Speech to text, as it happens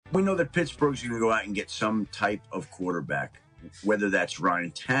We know that Pittsburgh's going to go out and get some type of quarterback, whether that's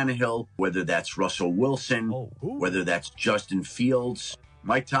Ryan Tannehill, whether that's Russell Wilson, whether that's Justin Fields.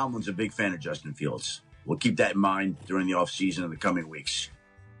 Mike Tomlin's a big fan of Justin Fields. We'll keep that in mind during the offseason in the coming weeks.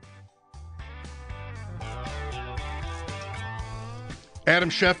 Adam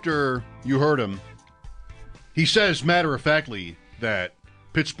Schefter, you heard him. He says matter-of-factly that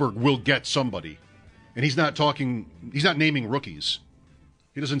Pittsburgh will get somebody. And he's not naming rookies.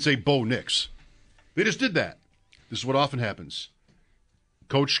 He doesn't say Bo Nix. They just did that. This is what often happens.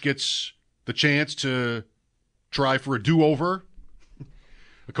 Coach gets the chance to try for a do-over.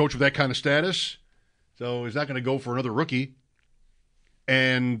 A coach with that kind of status. So he's not going to go for another rookie.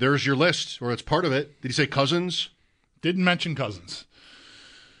 And there's your list, or it's part of it. Did he say Cousins? Didn't mention Cousins.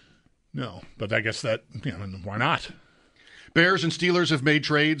 No, but I guess that, why not? Bears and Steelers have made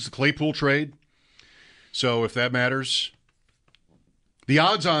trades, the Claypool trade. So if that matters. The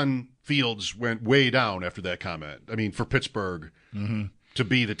odds on Fields went way down after that comment. I mean, for Pittsburgh to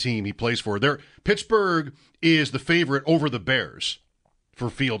be the team he plays for. Pittsburgh is the favorite over the Bears for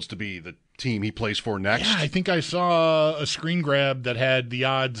Fields to be the team he plays for next. Yeah, I think I saw a screen grab that had the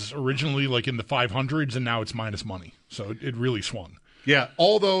odds originally like in the 500s, and now it's minus money. So it really swung. Yeah,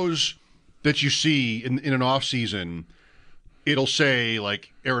 all those that you see in an offseason, it'll say,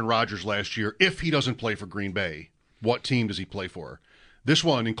 like Aaron Rodgers last year, if he doesn't play for Green Bay, what team does he play for? This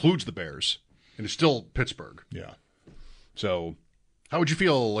one includes the Bears, and it's still Pittsburgh. Yeah. So how would you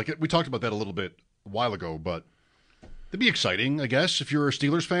feel? Like we talked about that a little bit a while ago, but it'd be exciting, I guess. If you're a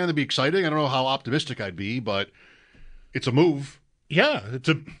Steelers fan, it'd be exciting. I don't know how optimistic I'd be, but it's a move. Yeah, it's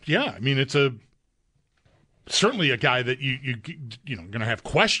certainly a guy that you're going to have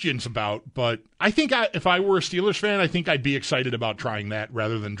questions about, but I think if I were a Steelers fan, I think I'd be excited about trying that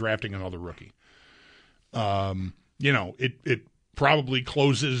rather than drafting another rookie. It probably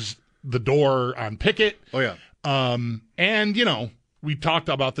closes the door on Pickett. Oh yeah. And we talked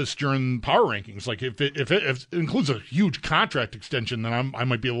about this during power rankings. Like if it includes a huge contract extension, then I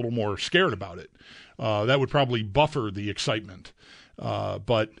might be a little more scared about it. That would probably buffer the excitement.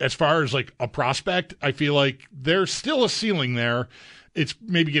 But as far as like a prospect, I feel like there's still a ceiling there. It's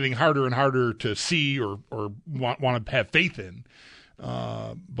maybe getting harder and harder to see or want to have faith in.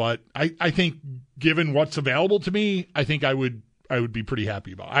 But I think given what's available to me, I think I would be pretty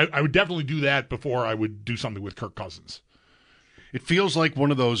happy about it. I would definitely do that before I would do something with Kirk Cousins. It feels like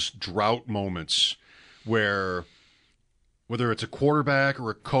one of those drought moments where whether it's a quarterback or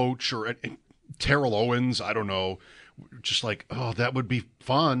a coach or Terrell Owens, I don't know, just like, oh, that would be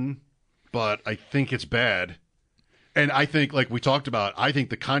fun, but I think it's bad. And I think, like we talked about, I think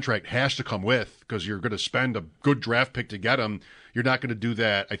the contract has to come with because you're going to spend a good draft pick to get him. You're not going to do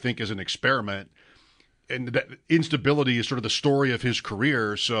that, I think, as an experiment. And that instability is sort of the story of his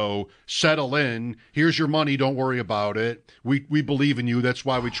career. So settle in. Here's your money. Don't worry about it. We believe in you. That's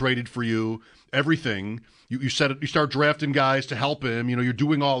why we traded for you. Everything. You start drafting guys to help him. You're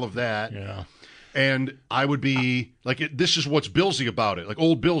doing all of that. Yeah. And I would be like, this is what's Billsy about it, like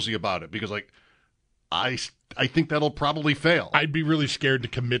old Billsy about it, because like I think that'll probably fail. I'd be really scared to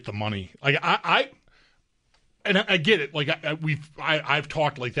commit the money. Like I get it. Like I've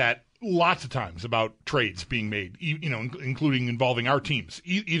talked like that lots of times about trades being made, including involving our teams,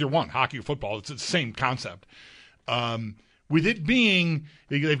 either one, hockey or football. It's the same concept. With it being,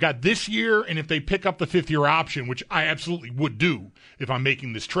 they've got this year, and if they pick up the fifth-year option, which I absolutely would do if I'm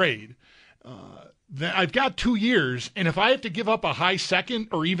making this trade, then I've got 2 years, and if I have to give up a high second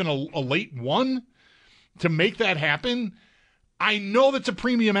or even a late one to make that happen, I know that's a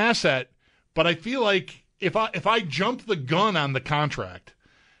premium asset, but I feel like if I jump the gun on the contract,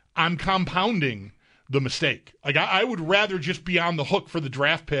 I'm compounding the mistake. Like I would rather just be on the hook for the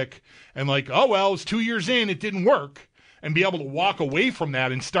draft pick and like, oh, well, it's 2 years in, it didn't work, and be able to walk away from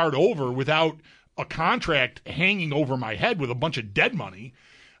that and start over without a contract hanging over my head with a bunch of dead money.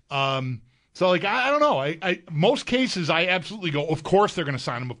 So like, I don't know. I most cases I absolutely go, of course they're going to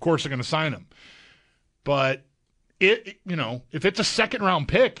sign him. Of course they're going to sign him. But if it's a second round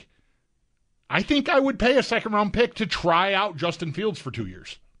pick, I think I would pay a second round pick to try out Justin Fields for 2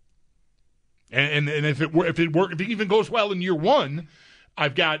 years. And if it even goes well in year one,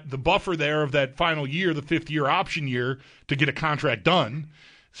 I've got the buffer there of that final year, the fifth year option year, to get a contract done.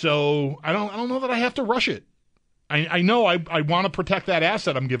 So I don't know that I have to rush it. I know I want to protect that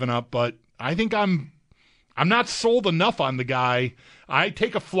asset I'm giving up, but I think I'm not sold enough on the guy. I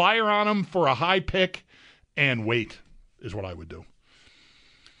take a flyer on him for a high pick and wait is what I would do.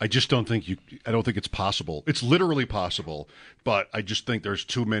 I just don't think it's possible. It's literally possible, but I just think there's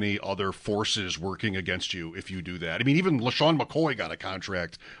too many other forces working against you if you do that. I mean, even LaShawn McCoy got a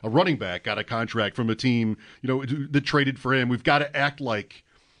contract. A running back got a contract from a team, that traded for him. We've got to act like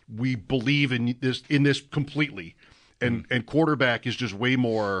we believe in this completely. And quarterback is just way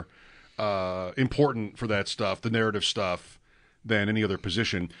more important for that stuff, the narrative stuff, than any other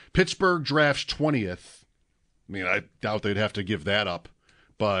position. Pittsburgh drafts 20th. I mean, I doubt they'd have to give that up.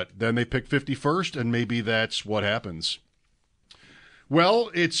 But then they pick 51st, and maybe that's what happens. Well,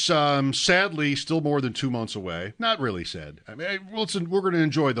 it's sadly still more than 2 months away. Not really sad. I mean, we're going to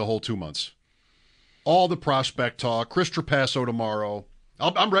enjoy the whole 2 months. All the prospect talk. Chris Trapasso tomorrow.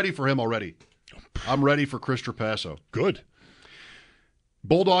 I'm ready for him already. I'm ready for Chris Trapasso. Good.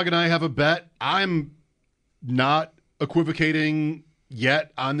 Bulldog and I have a bet. I'm not equivocating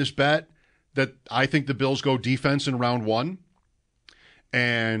yet on this bet that I think the Bills go defense in round 1.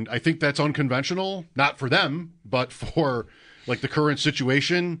 And I think that's unconventional, not for them, but for like the current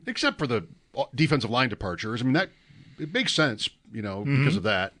situation, except for the defensive line departures. I mean, it makes sense, because of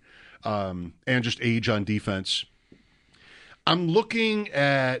that, and just age on defense. I'm looking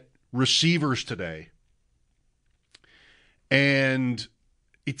at receivers today, and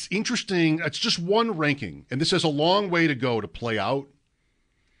it's interesting. It's just one ranking, and this has a long way to go to play out.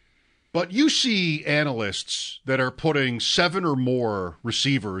 But you see analysts that are putting 7 or more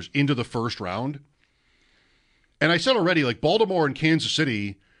receivers into the first round. And I said already, like Baltimore and Kansas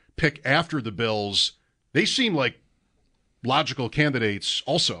City pick after the Bills. They seem like logical candidates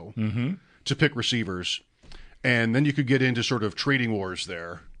also to pick receivers. And then you could get into sort of trading wars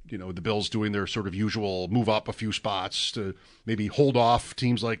there. The Bills doing their sort of usual move up a few spots to maybe hold off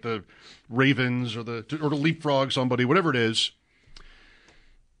teams like the Ravens or to leapfrog somebody, whatever it is.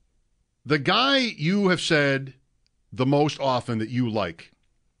 The guy you have said the most often that you like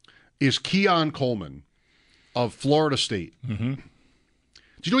is Keon Coleman of Florida State. Mm-hmm. Do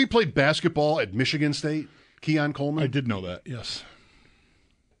you know he played basketball at Michigan State, Keon Coleman? I did know that, yes.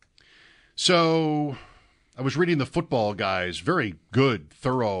 So I was reading the Football Guys, very good,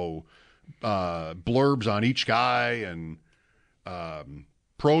 thorough blurbs on each guy and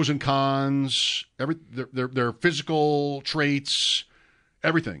pros and cons, their physical traits,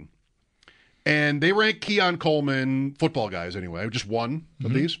 everything. And they rank Keon Coleman, Football Guys anyway, just one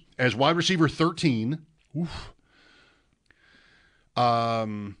of these, as wide receiver 13. Oof. I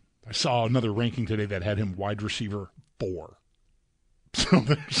saw another ranking today that had him wide receiver 4. So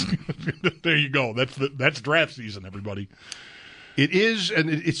there you go. That's draft season, everybody. It is,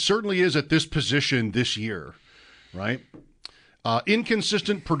 and it certainly is at this position this year, right?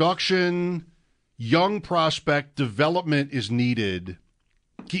 Inconsistent production, young prospect development is needed.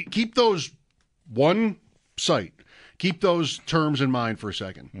 Keep those one site. Keep those terms in mind for a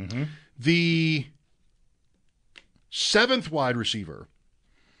second. Mm-hmm. The 7th wide receiver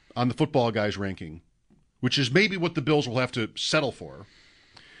on the Football Guys ranking, which is maybe what the Bills will have to settle for,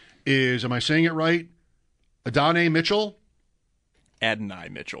 is, am I saying it right? Adonai Mitchell? Adonai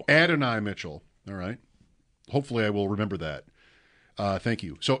Mitchell. Adonai Mitchell. All right. Hopefully I will remember that. Thank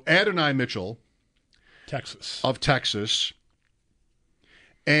you. So Adonai Mitchell. Of Texas.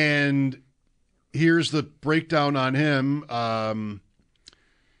 And here's the breakdown on him.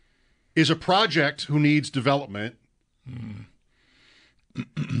 Is a project who needs development.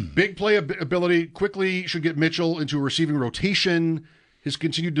 Big play ability. Quickly should get Mitchell into a receiving rotation. His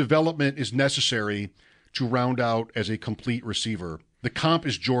continued development is necessary to round out as a complete receiver. The comp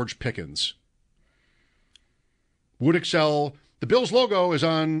is George Pickens. Would excel. The Bills logo is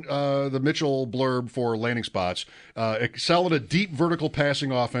on the Mitchell blurb for landing spots. Excel at a deep vertical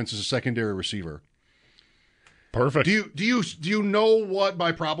passing offense as a secondary receiver. Perfect. Do you know what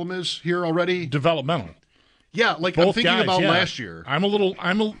my problem is here already? Developmental. Yeah, like Both I'm thinking guys, about yeah. last year.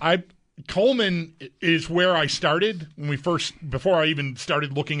 Coleman is where I started before I even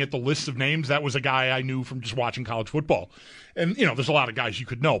started looking at the list of names. That was a guy I knew from just watching college football. And, there's a lot of guys you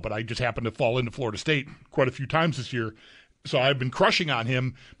could know, but I just happened to fall into Florida State quite a few times this year. So I've been crushing on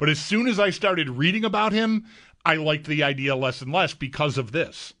him. But as soon as I started reading about him, I liked the idea less and less because of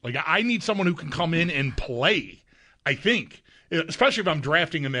this. Like, I need someone who can come in and play, I think, especially if I'm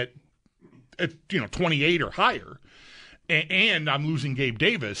drafting him at 28 or higher, and I'm losing Gabe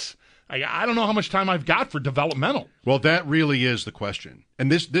Davis. I don't know how much time I've got for developmental. Well, that really is the question.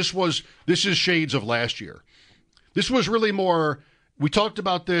 And this is shades of last year. This was really more, we talked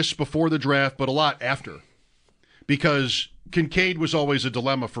about this before the draft, but a lot after. Because Kincaid was always a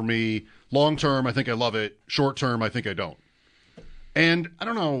dilemma for me. Long term, I think I love it. Short term, I think I don't. And I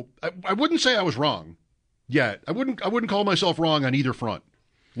don't know, I wouldn't say I was wrong yet. I wouldn't call myself wrong on either front.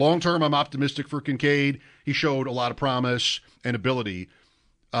 Long-term, I'm optimistic for Kincaid. He showed a lot of promise and ability.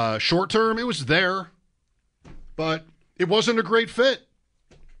 Short-term, it was there, but it wasn't a great fit,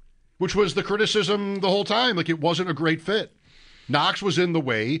 which was the criticism the whole time. Like, it wasn't a great fit. Knox was in the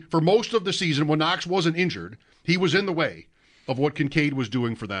way. For most of the season, when Knox wasn't injured, he was in the way of what Kincaid was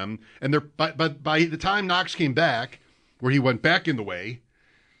doing for them. And by the time Knox came back, where he went back in the way,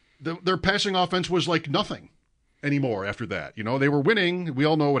 their passing offense was like nothing anymore after that. You know, they were winning. We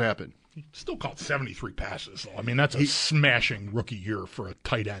all know what happened. He still caught 73 passes, though. I mean, that's a smashing rookie year for a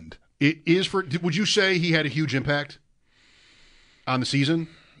tight end. It is for. Would you say he had a huge impact on the season?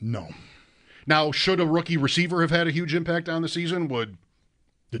 No. Now, should a rookie receiver have had a huge impact on the season?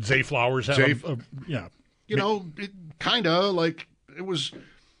 Did Zay Flowers have yeah. You know, kind of like it was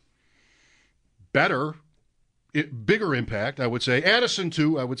better, bigger impact, I would say. Addison,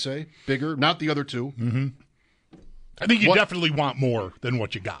 too, I would say. Bigger, not the other two. Mm-hmm. I think you definitely want more than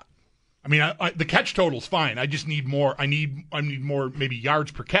what you got. I mean, the catch total's fine. I just need more. I need more, maybe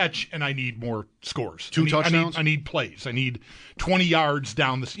yards per catch, and I need more scores. Two touchdowns? I need plays. I need 20 yards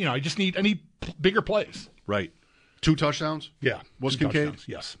down the. I need bigger plays. Right. 2 touchdowns? Yeah. Was Kincaid? Touchdowns,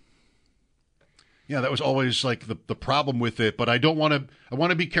 yes. Yeah, that was always like the problem with it, but I want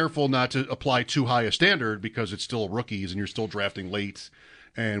to be careful not to apply too high a standard because it's still rookies and you're still drafting late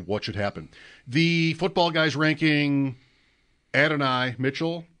and what should happen. The football guys ranking Adonai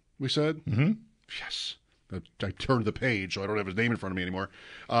Mitchell, we said? Mm-hmm. Yes. I turned the page, so I don't have his name in front of me anymore.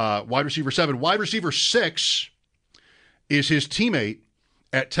 Wide receiver 7. Wide receiver 6 is his teammate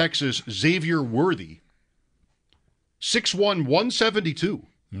at Texas, Xavier Worthy. 6'1", 172.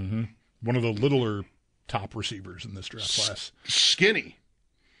 Mm-hmm. One of the littler top receivers in this draft class. Skinny.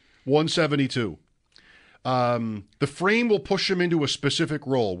 172. The frame will push him into a specific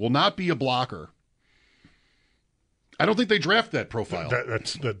role. Will not be a blocker. I don't think they draft that profile.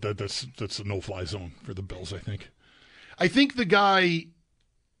 That's a no-fly zone for the Bills, I think. I think the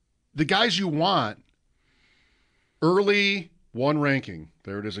guys you want early one ranking,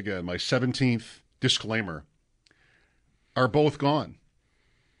 there it is again, my 17th disclaimer, are both gone.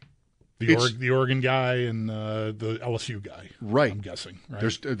 The Oregon guy and the LSU guy, right? I'm guessing.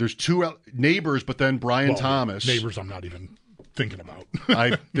 Right? There's 2 neighbors, but then Brian Thomas. Neighbors, I'm not even thinking about.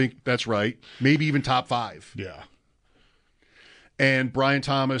 I think that's right. Maybe even top 5. Yeah. And Brian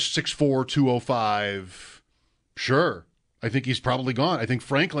Thomas, 6'4", 205. Sure, I think he's probably gone. I think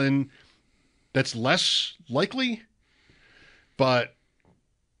Franklin, that's less likely, but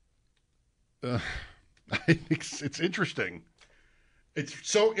I think it's interesting.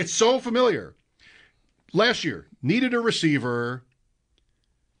 It's so familiar. Last year, needed a receiver.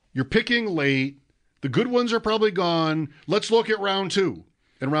 You're picking late. The good ones are probably gone. Let's look at round 2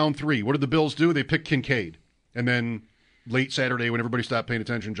 and round 3. What did the Bills do? They picked Kincaid. And then late Saturday, when everybody stopped paying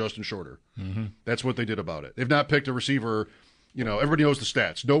attention, Justin Shorter. Mm-hmm. That's what they did about it. They've not picked a receiver. You know, everybody knows the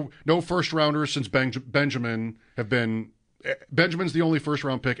stats. No first rounders since Benjamin have been. Benjamin's the only first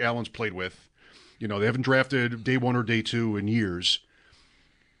round pick Allen's played with. You know, they haven't drafted day 1 or day 2 in years.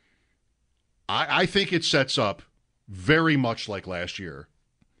 I think it sets up very much like last year.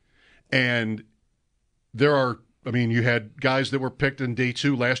 And you had guys that were picked in day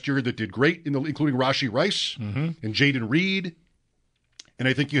 2 last year that did great, including Rashee Rice and Jaden Reed. And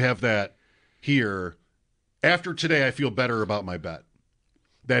I think you have that here. After today, I feel better about my bet.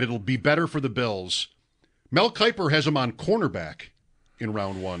 That it'll be better for the Bills. Mel Kiper has him on cornerback in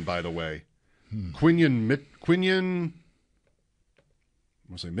round 1, by the way. Quinion,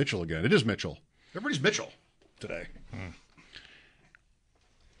 I'm going to say Mitchell again. It is Mitchell. Everybody's Mitchell today.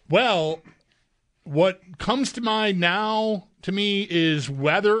 Well, what comes to mind now to me is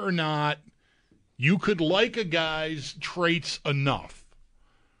whether or not you could like a guy's traits enough,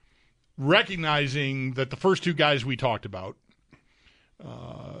 recognizing that the first 2 guys we talked about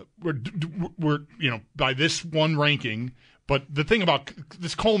were by this one ranking. But the thing about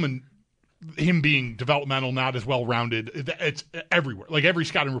this Coleman, him being developmental, not as well-rounded, it's everywhere. Like every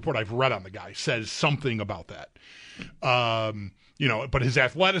scouting report I've read on the guy says something about that. But his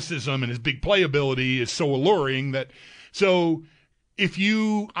athleticism and his big playability is so alluring that. So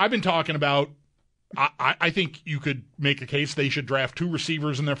I've been talking about, I think you could make a case they should draft 2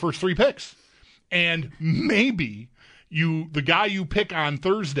 receivers in their first 3 picks. And maybe the guy you pick on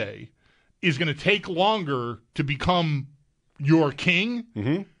Thursday is going to take longer to become your king.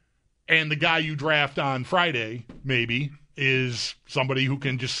 Mm-hmm. And the guy you draft on Friday, maybe, is somebody who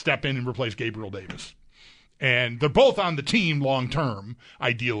can just step in and replace Gabriel Davis. And they're both on the team long term,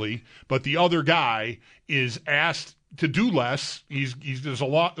 ideally, but the other guy is asked to do less. There's a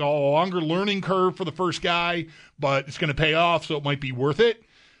longer learning curve for the first guy, but it's going to pay off, so it might be worth it.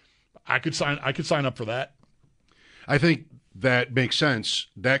 I could sign up for that. I think that makes sense.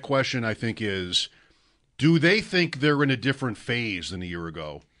 That question, I think, is, do they think they're in a different phase than a year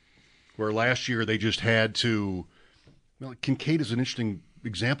ago? Where last year they just had to. Well, Kincaid is an interesting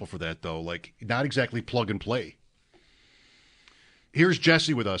example for that, though. Like, not exactly plug and play. Here's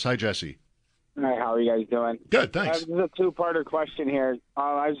Jesse with us. Hi, Jesse. Hi, how are you guys doing? Good, thanks. This is a two-parter question here.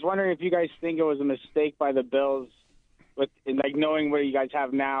 I was wondering if you guys think it was a mistake by the Bills, with like knowing what you guys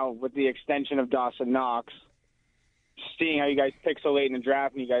have now with the extension of Dawson Knox, seeing how you guys pick so late in the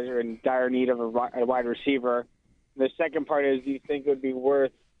draft and you guys are in dire need of a wide receiver. The second part is, do you think it would be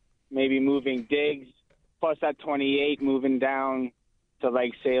worth maybe moving Diggs plus that 28, moving down to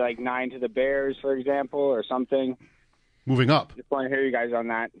like 9 to the Bears, for example, or something? Moving up. Just want to hear you guys on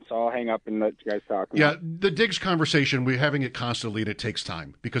that, so I'll hang up and let you guys talk. Yeah, the Diggs conversation, we're having it constantly, and it takes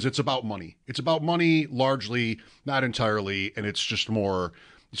time because it's about money. It's about money largely, not entirely, and it's just more,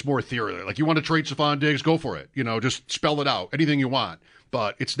 it's more ethereal. Like, you want to trade Stephon Diggs, go for it. You know, just spell it out, anything you want.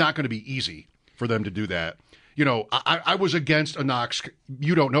 But it's not going to be easy for them to do that. You know, I was against a Knox,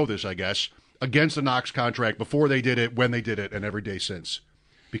 you don't know this, I guess, against a Knox contract before they did it, when they did it, and every day since.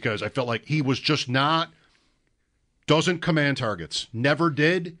 Because I felt like he was just doesn't command targets. Never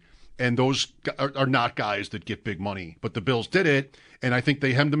did, and those are not guys that get big money. But the Bills did it, and I think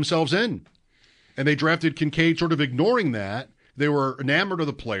they hemmed themselves in. And they drafted Kincaid sort of ignoring that. They were enamored of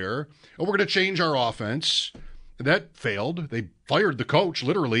the player. Oh, we're going to change our offense. That failed. They fired the coach,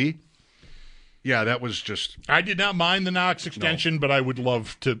 literally. Yeah, that was just... I did not mind the Knox extension, but I would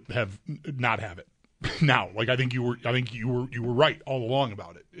love to not have it now. Like, I think you were right all along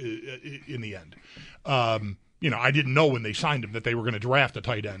about it in the end. You know, I didn't know when they signed him that they were going to draft a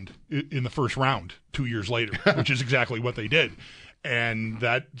tight end in the first round 2 years later, which is exactly what they did. And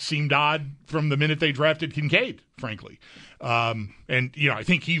that seemed odd from the minute they drafted Kincaid, frankly. And, you know, I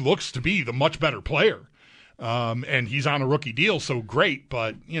think he looks to be the much better player. And he's on a rookie deal, so great.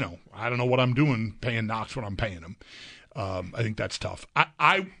 But, you know, I don't know what I'm doing paying Knox what I'm paying him. I think that's tough.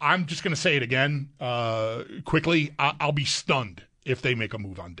 I'm just going to say it again quickly. I'll be stunned if they make a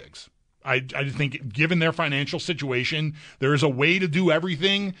move on Diggs. I just think, given their financial situation, there is a way to do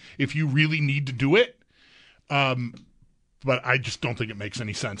everything if you really need to do it. But I just don't think it makes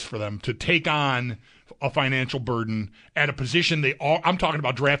any sense for them to take on a financial burden at a position I'm talking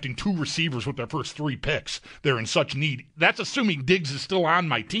about drafting 2 receivers with their first 3 picks. They're in such need. That's assuming Diggs is still on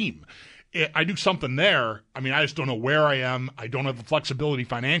my team. I do something there. I mean, I just don't know where I am. I don't have the flexibility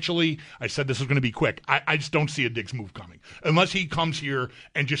financially. I said this was going to be quick. I just don't see a Diggs move coming. Unless he comes here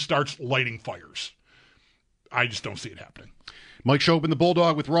and just starts lighting fires. I just don't see it happening. Mike Shobin, the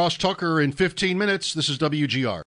Bulldog, with Ross Tucker in 15 minutes. This is WGR.